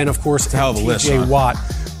 Big Ben, of course. It's a hell of a list, TJ Watt.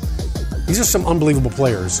 These are some unbelievable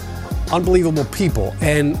players. Unbelievable people.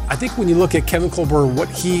 And I think when you look at Kevin Colbert, what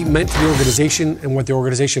he meant to the organization and what the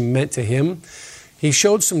organization meant to him, he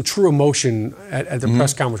showed some true emotion at the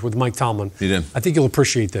press conference with Mike Tomlin. He did. I think you'll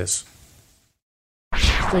appreciate this.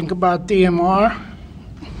 Think about DMR.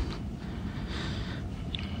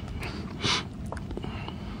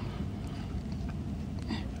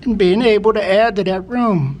 And being able to add to that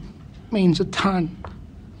room means a ton.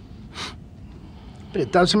 But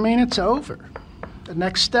it doesn't mean it's over. The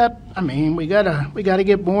next step, we gotta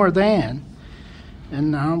get more than,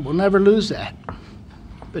 and we'll never lose that.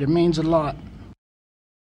 But it means a lot.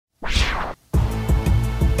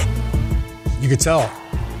 You could tell.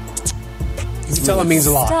 You can tell it means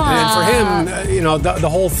a lot. And for him, the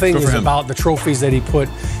whole thing is about the trophies that he put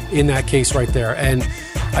in that case right there. And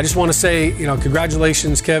I just want to say,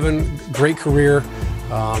 congratulations, Kevin. Great career.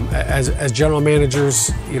 As general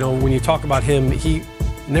managers, when you talk about him, he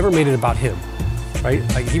never made it about him. Right?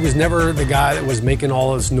 Like he was never the guy that was making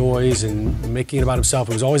all this noise and making it about himself.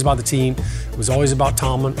 It was always about the team. It was always about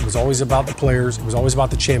Tomlin. It was always about the players. It was always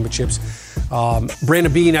about the championships.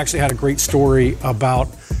 Brandon Beane actually had a great story about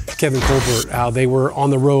Kevin Colbert, how they were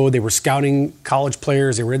on the road. They were scouting college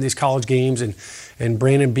players. They were in these college games. And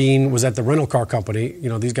Brandon Beane was at the rental car company.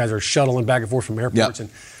 These guys are shuttling back and forth from airports.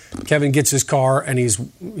 And Kevin gets his car and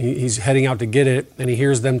he's heading out to get it, and he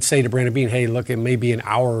hears them say to Brandon Beane, "Hey, look, it may be an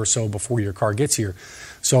hour or so before your car gets here."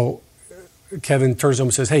 So Kevin turns to him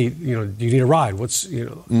and says, "Hey, do you need a ride? What's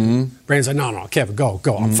Brandon's like, "No, Kevin, go.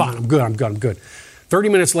 I'm fine. I'm good." 30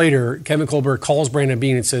 minutes later, Kevin Colbert calls Brandon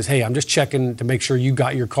Beane and says, "Hey, I'm just checking to make sure you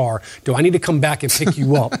got your car. Do I need to come back and pick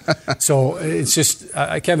you up?" So it's just,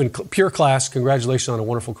 Kevin, pure class. Congratulations on a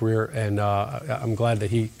wonderful career. And I'm glad that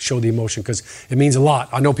he showed the emotion because it means a lot.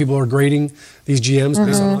 I know people are grading these GMs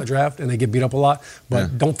based on the draft and they get beat up a lot,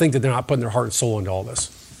 but don't think that they're not putting their heart and soul into all this.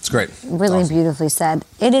 It's great. Really beautifully said.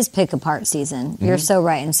 It is pick apart season. You're so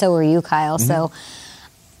right. And so are you, Kyle. So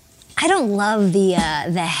I don't love the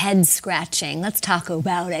head scratching. Let's talk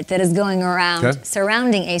about it that is going around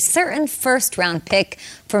surrounding a certain first-round pick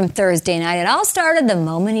from Thursday night. It all started the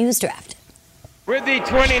moment he was drafted. With the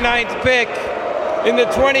 29th pick in the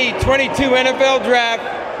 2022 NFL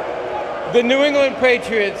Draft, the New England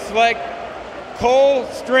Patriots select Cole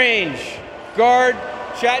Strange, guard,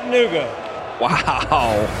 Chattanooga.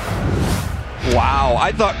 Wow,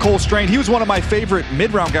 I thought Cole Strange, he was one of my favorite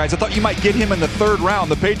mid-round guys. I thought you might get him in the third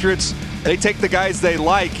round. The Patriots, they take the guys they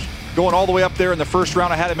like, going all the way up there in the first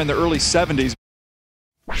round. I had him in the early 70s.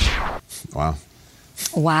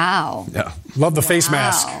 Wow. Yeah. Love the face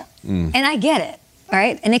mask. And I get it. All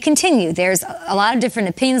right. And it continued. There's a lot of different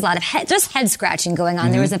opinions, a lot of just head scratching going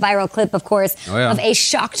on. There was a viral clip, of course, of a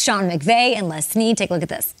shocked Sean McVay and Les Snead. Take a look at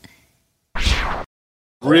this.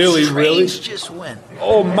 Really? Just went.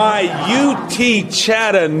 Oh, my UT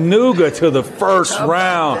Chattanooga to the first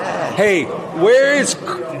round. Hey, where is...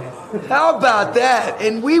 How about that?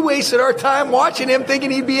 And we wasted our time watching him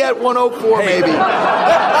thinking he'd be at 104 maybe.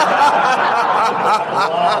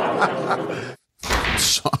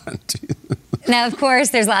 Sean, Now, of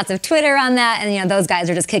course, there's lots of Twitter on that, and those guys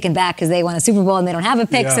are just kicking back because they won a Super Bowl and they don't have a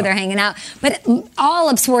pick, so they're hanging out. But all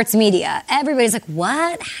of sports media, everybody's like,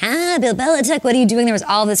 "What? Huh? Bill Belichick? What are you doing?" There was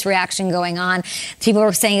all this reaction going on. People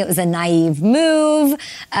were saying it was a naive move.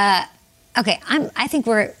 Okay, I don't think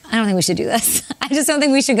we should do this. I just don't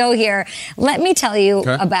think we should go here. Let me tell you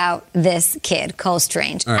about this kid, Cole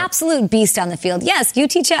Strange. Right. Absolute beast on the field. Yes,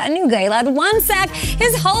 UT Chattanooga. He allowed 1 sack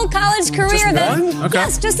his whole college career.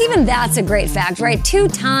 Yes, just even that's a great fact, right?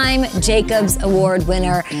 2-time Jacobs Award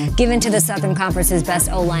winner, given to the Southern Conference's best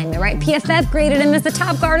O-lineman, right? PFF graded him as the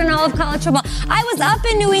top guard in all of college football. I was up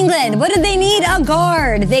in New England. What did they need? A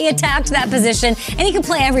guard. They attacked that position, and he can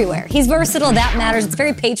play everywhere. He's versatile. That matters. It's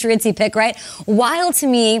very Patriots-y pick, right? Wild to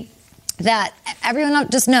me that everyone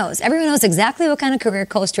just knows. Everyone knows exactly what kind of career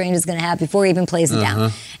Cole Strange is going to have before he even plays it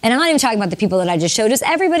down. And I'm not even talking about the people that I just showed. Just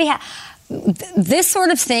everybody this sort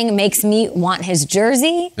of thing makes me want his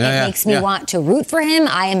jersey. It makes me want to root for him.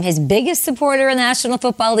 I am his biggest supporter in the National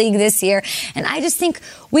Football League this year. And I just think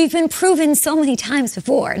we've been proven so many times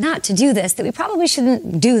before not to do this that we probably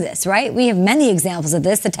shouldn't do this, right? We have many examples of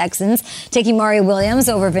this. The Texans taking Mario Williams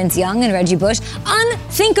over Vince Young and Reggie Bush.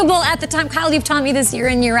 Unthinkable at the time. Kyle, you've taught me this year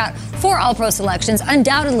in, year out. 4 All-Pro selections.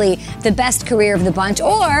 Undoubtedly the best career of the bunch.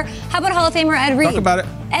 Or how about Hall of Famer Ed Reed? Talk about it.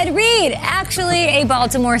 Ed Reed, actually a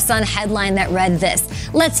Baltimore Sun headline that read this.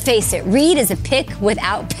 Let's face it, Reed is a pick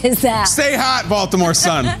without pizzazz. Stay hot, Baltimore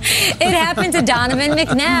Sun. It happened to Donovan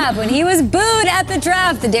McNabb when he was booed at the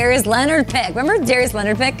draft, the Darius Leonard pick. Remember Darius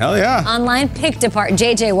Leonard pick? Hell yeah. Online pick department.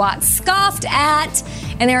 J.J. Watt scoffed at,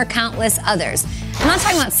 and there are countless others. I'm not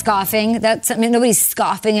talking about scoffing. Nobody's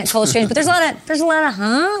scoffing at Cole Strange, but there's a lot of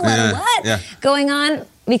going on.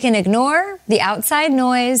 We can ignore the outside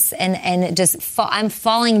noise and just I'm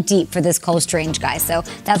falling deep for this Cole Strange guy. So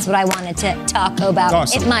that's what I wanted to talk about.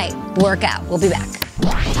 Awesome. It might work out. We'll be back.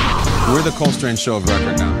 We're the Cole Strange show of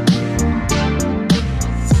record now.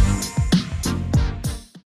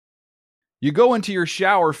 You go into your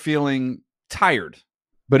shower feeling tired,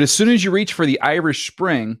 but as soon as you reach for the Irish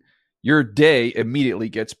Spring, your day immediately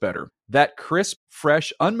gets better. That crisp,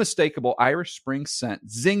 fresh, unmistakable Irish Spring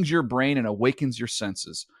scent zings your brain and awakens your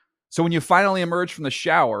senses. So when you finally emerge from the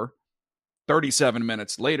shower, 37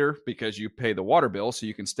 minutes later, because you pay the water bill so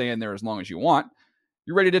you can stay in there as long as you want,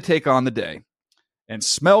 you're ready to take on the day. And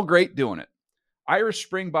smell great doing it. Irish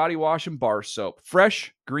Spring Body Wash and Bar Soap.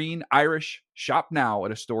 Fresh, green, Irish. Shop now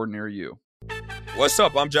at a store near you. What's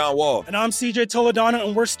up? I'm John Wall. And I'm CJ Toledano,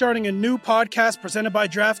 and we're starting a new podcast presented by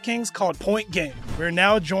DraftKings called Point Game. We're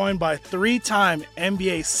now joined by 3-time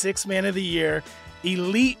NBA Sixth Man of the Year,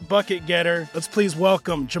 elite bucket getter. Let's please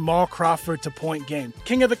welcome Jamal Crawford to Point Game.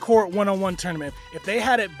 King of the Court one-on-one tournament. If they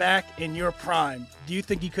had it back in your prime, do you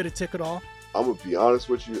think you could have took it all? I'm going to be honest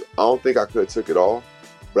with you. I don't think I could have took it all,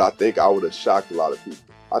 but I think I would have shocked a lot of people.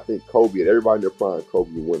 I think Kobe and everybody in their prime,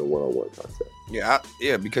 Kobe would win a one-on-one contest. Yeah,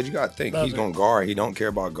 because you got to think. He's going to guard. He don't care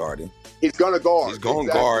about guarding. He's going to guard. He's going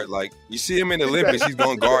to guard. Like, you see him in the Olympics, he's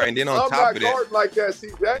going to guard. And then on top of that. I'm not guarding like that,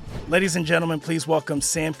 CJ. Ladies and gentlemen, please welcome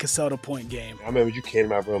Sam Cassell to Point Game. I remember you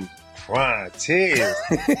came out from crying, tears.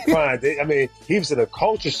 I mean, he was in a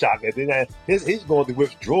culture shock. And then he's going through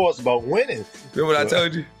withdrawals about winning. Remember what I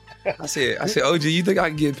told you? I said, OG, you think I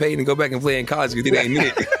can get paid and go back and play in college because it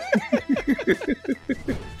ain't it?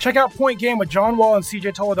 Check out Point Game with John Wall and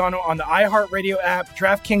CJ Toledano on the iHeartRadio app,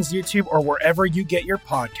 DraftKings YouTube, or wherever you get your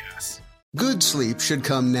podcasts. Good sleep should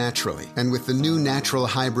come naturally, and with the new Natural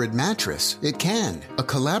Hybrid mattress, it can. A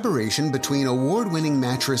collaboration between award-winning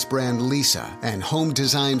mattress brand Leesa and home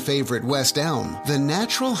design favorite West Elm, the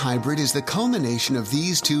Natural Hybrid is the culmination of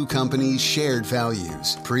these two companies' shared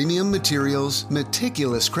values: premium materials,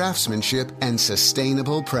 meticulous craftsmanship, and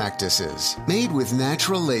sustainable practices. Made with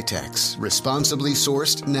natural latex, responsibly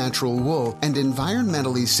sourced natural wool, and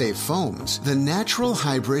environmentally safe foams, the Natural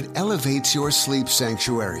Hybrid elevates your sleep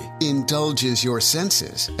sanctuary, indulges your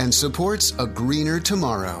senses, and supports a greener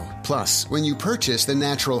tomorrow. Plus, when you purchase the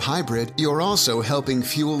Natural Hybrid, you're also helping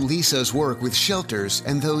fuel Leesa's work with shelters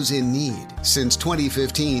and those in need. Since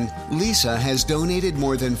 2015, Leesa has donated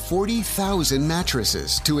more than 40,000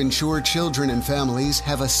 mattresses to ensure children and families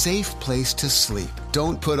have a safe place to sleep.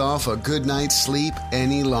 Don't put off a good night's sleep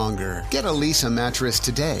any longer. Get a Leesa mattress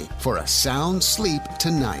today for a sound sleep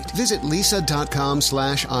tonight. Visit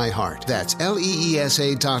leesa.com/iHeart. That's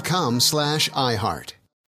LEESA.com/iHeart.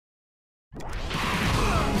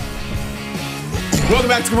 Welcome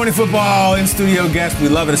back to Good Morning Football. In studio guest, we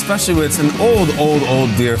love it, especially when it's an old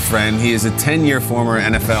dear friend. He is a 10-year former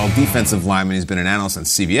NFL defensive lineman. He's been an analyst on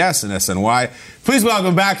CBS and SNY. Please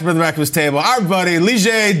welcome back to the breakfast table our buddy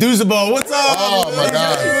Lige Douzable. What's up? Oh my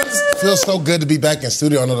God, it feels so good to be back in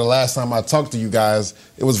studio. I know the last time I talked to you guys,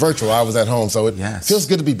 it was virtual. I was at home, so it feels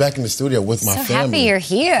good to be back in the studio with my family. So happy you're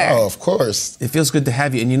here. Oh, of course. It feels good to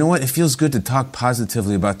have you, and you know what? It feels good to talk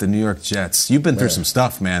positively about the New York Jets. You've been through some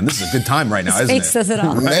stuff, man. This is a good time right now, isn't it? Says it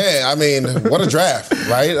all. Man, I mean, what a draft,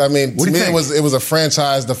 right? I mean, to me, it was a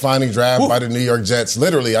franchise-defining draft by the New York Jets.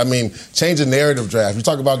 Literally, I mean, change the narrative draft. You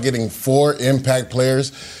talk about getting 4 impact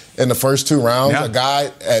players in the first 2 rounds, a guy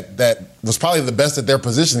that was probably the best at their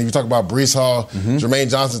position. If you talk about Breece Hall,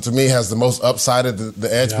 Jermaine Johnson, to me, has the most upside at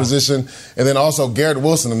the edge position. And then also Garrett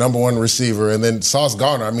Wilson, the number 1 receiver. And then Sauce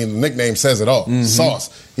Gardner, I mean, the nickname says it all.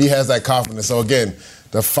 Sauce. He has that confidence. So, again,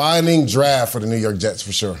 defining draft for the New York Jets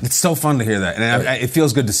for sure. It's so fun to hear that. And it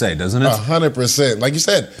feels good to say, doesn't it? 100%. Like you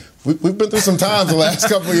said, we've been through some times the last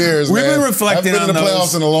couple of years, We've been reflecting on I've been in the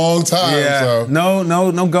playoffs in a long time. Yeah. So.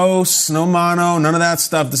 No ghosts, no mono, none of that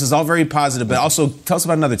stuff. This is all very positive. But also, tell us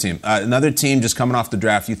about another team. Another team just coming off the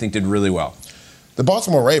draft you think did really well. The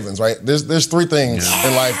Baltimore Ravens, right? There's 3 things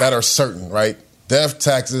in life that are certain, right? Death,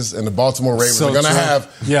 taxes, and the Baltimore Ravens are going to have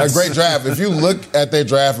a great draft. If you look at their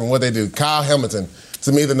draft and what they do, Kyle Hamilton,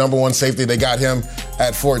 to me, the number 1 safety, they got him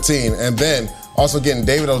at 14. And then also getting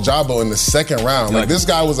David Ojabo in the 2nd round. Like, this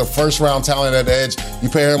guy was a first-round talent at edge. You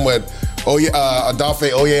pair him with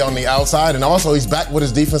Odafe Oye on the outside. And also, he's back with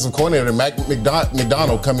his defensive coordinator, Mac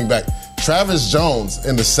McDonald, coming back. Travis Jones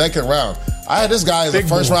in the 2nd round. I had this guy as a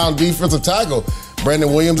first-round defensive tackle.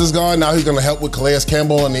 Brandon Williams is gone. Now he's going to help with Calais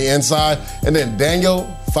Campbell on the inside. And then Daniel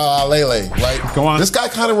Faalele, right? Go on. This guy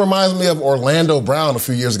kind of reminds me of Orlando Brown a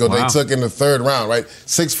few years ago. They took in the 3rd round, right?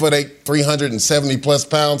 6'8", 370-plus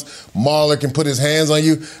pounds. Mauler can put his hands on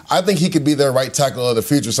you. I think he could be their right tackle of the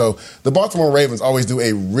future. So the Baltimore Ravens always do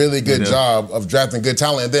a really good job of drafting good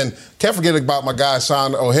talent. And then can't forget about my guy,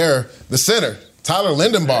 Sean O'Hare, the center. Tyler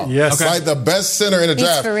Lindenbaugh. Yes. Like the best center in the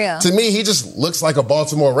draft. For real. To me, he just looks like a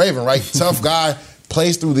Baltimore Raven, right? Tough guy,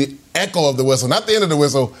 plays through the echo of the whistle. Not the end of the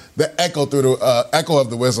whistle, the echo through the echo of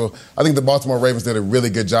the whistle. I think the Baltimore Ravens did a really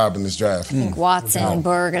good job in this draft. I think Watson and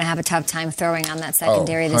Burr are going to have a tough time throwing on that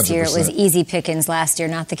secondary this year. It was easy pickings last year.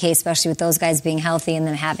 Not the case, especially with those guys being healthy and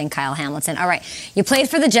then having Kyle Hamilton. All right. You played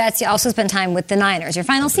for the Jets. You also spent time with the Niners. Your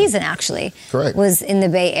final season, actually, was in the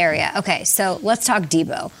Bay Area. Okay, so let's talk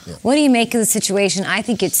Debo. Yeah. What do you make of the situation? I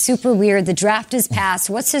think it's super weird. The draft is passed.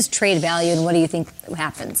 What's his trade value, and what do you think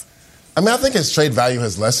happens? I mean, I think his trade value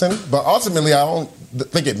has lessened, but ultimately I don't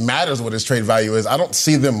think it matters what his trade value is. I don't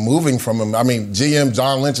see them moving from him. I mean, GM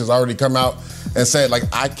John Lynch has already come out and said, like,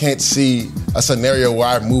 I can't see a scenario where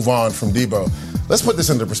I move on from Debo. Let's put this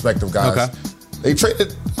into perspective, guys. Okay. They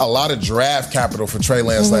traded a lot of draft capital for Trey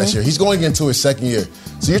Lance last year. He's going into his 2nd year.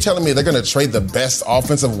 So you're telling me they're going to trade the best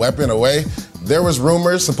offensive weapon away? There was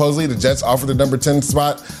rumors, supposedly the Jets offered the number 10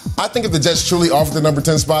 spot. I think if the Jets truly offered the number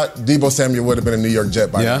 10 spot, Debo Samuel would have been a New York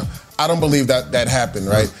Jet by now. I don't believe that happened,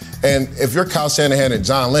 right? And if you're Kyle Shanahan and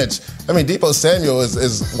John Lynch, I mean, Debo Samuel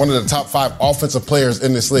is one of the top 5 offensive players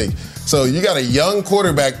in this league. So you got a young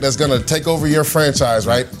quarterback that's going to take over your franchise,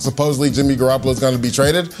 right? Supposedly Jimmy Garoppolo is going to be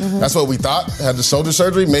traded. That's what we thought. Had the shoulder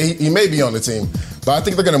surgery. He may be on the team. But I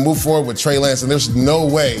think they're going to move forward with Trey Lance, and there's no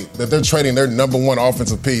way that they're trading their number 1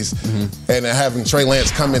 offensive piece and having Trey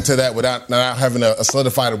Lance come into that without having a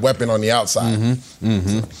solidified weapon on the outside.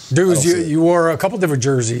 Dudes, you wore a couple different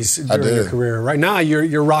jerseys during your career. Right now,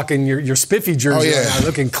 you're rocking your spiffy jersey right now,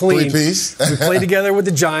 looking clean. 3-piece. You played together with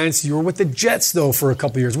the Giants. You were with the Jets, though, for a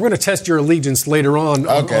couple years. We're going to test test your allegiance later on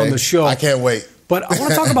the show. I can't wait. But I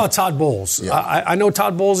want to talk about Todd Bowles. Yeah. I know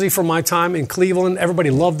Todd Bowlesy from my time in Cleveland. Everybody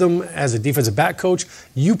loved him as a defensive back coach.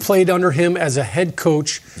 You played under him as a head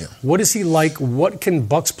coach. Yeah. What is he like? What can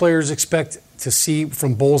Bucs players expect to see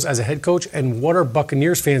from Bowles as a head coach? And what are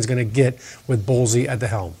Buccaneers fans going to get with Bowlesy at the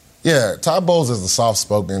helm? Yeah, Todd Bowles is a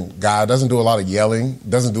soft-spoken guy. Doesn't do a lot of yelling,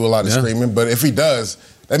 doesn't do a lot of screaming. But if he does,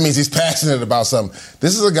 that means he's passionate about something.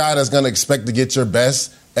 This is a guy that's going to expect to get your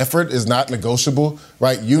best. Effort is not negotiable,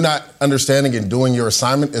 right? You not understanding and doing your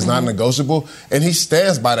assignment is not negotiable, and he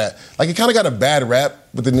stands by that. Like, he kind of got a bad rap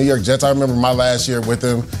with the New York Jets. I remember my last year with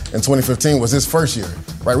him in 2015 was his first year,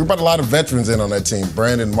 right? We brought a lot of veterans in on that team.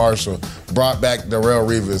 Brandon Marshall, brought back Darrelle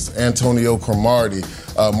Revis, Antonio Cromartie,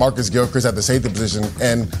 Marcus Gilchrist at the safety position,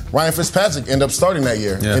 and Ryan Fitzpatrick ended up starting that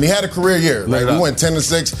year. Yeah. And he had a career year, right? We went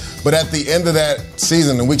 10-6, but at the end of that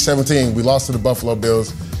season, in week 17, we lost to the Buffalo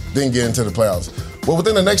Bills, didn't get into the playoffs. Well,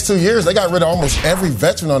 within the next 2 years, they got rid of almost every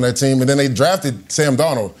veteran on that team, and then they drafted Sam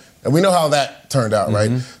Darnold. And we know how that turned out,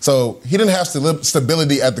 right? So he didn't have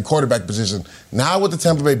stability at the quarterback position. Now with the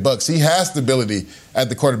Tampa Bay Bucs, he has stability at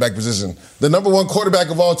the quarterback position. The number one quarterback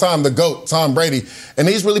of all time, the GOAT, Tom Brady, and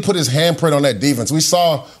he's really put his handprint on that defense. We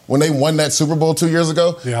saw when they won that Super Bowl 2 years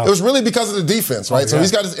ago, it was really because of the defense, right? So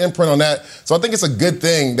he's got his imprint on that. So I think it's a good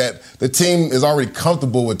thing that the team is already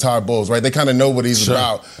comfortable with Todd Bowles, right? They kind of know what he's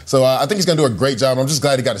about. So I think he's going to do a great job. I'm just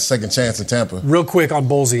glad he got a second chance in Tampa. Real quick on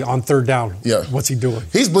Bowlesy, on third down. Yeah. What's he doing?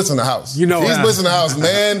 He's blitzing the house. You know, he's blitzing the house.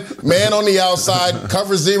 Man on the outside,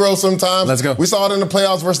 cover zero sometimes. Let's go. We saw it in the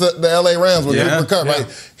playoffs versus the LA Rams with Cooper Kupp,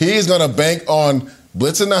 right? He's going to bank on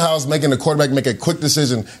blitzing the house, making the quarterback make a quick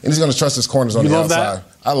decision, and he's going to trust his corners on the outside. That?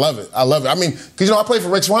 I love it. I mean, because, I played for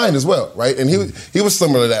Rex Ryan as well, right? And he was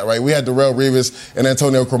similar to that, right? We had Darrelle Revis and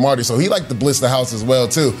Antonio Cromartie, so he liked to blitz the house as well,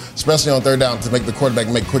 too, especially on third down to make the quarterback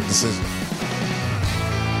make quick decisions.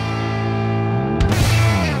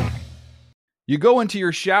 You go into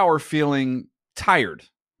your shower feeling tired,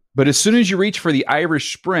 but as soon as you reach for the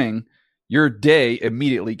Irish Spring, your day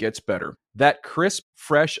immediately gets better. That crisp,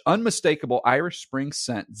 fresh, unmistakable Irish Spring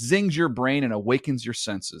scent zings your brain and awakens your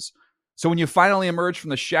senses. So when you finally emerge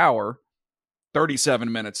from the shower, 37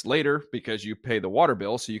 minutes later, because you pay the water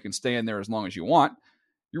bill so you can stay in there as long as you want,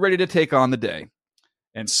 you're ready to take on the day.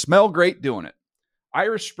 And smell great doing it.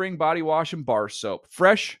 Irish Spring Body Wash and Bar Soap.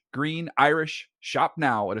 Fresh, green, Irish. Shop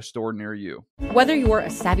now at a store near you. Whether you're a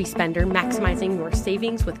savvy spender maximizing your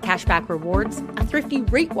savings with cashback rewards, a thrifty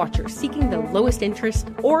rate watcher seeking the lowest interest,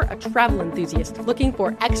 or a travel enthusiast looking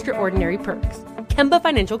for extraordinary perks, Kemba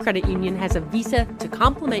Financial Credit Union has a visa to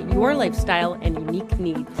complement your lifestyle and unique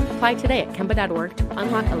needs. Apply today at Kemba.org to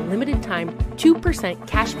unlock a limited time 2%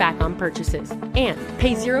 cash back on purchases and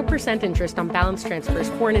pay 0% interest on balance transfers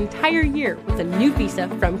for an entire year with a new visa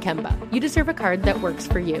from Kemba. You deserve a card that works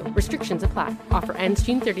for you. Restrictions apply. Offer ends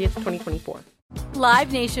June 30th, 2024.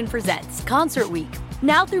 Live Nation presents Concert Week.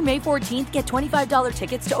 Now through May 14th, get $25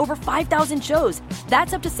 tickets to over 5,000 shows.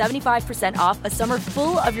 That's up to 75% off a summer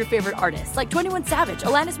full of your favorite artists like 21 Savage,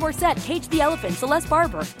 Alanis Morissette, Cage the Elephant, Celeste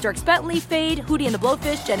Barber, Dierks Bentley, Fade, Hootie and the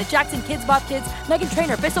Blowfish, Janet Jackson, Kids Bop Kids, Meghan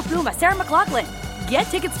Trainor, Peso Pluma, Sarah McLachlan. Get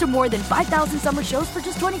tickets to more than 5,000 summer shows for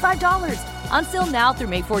just $25. Until now through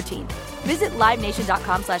May 14th. Visit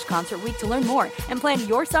LiveNation.com/Concert Week to learn more and plan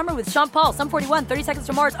your summer with Sean Paul, Sum 41, 30 Seconds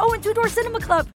to Mars, and Two Door Cinema Club.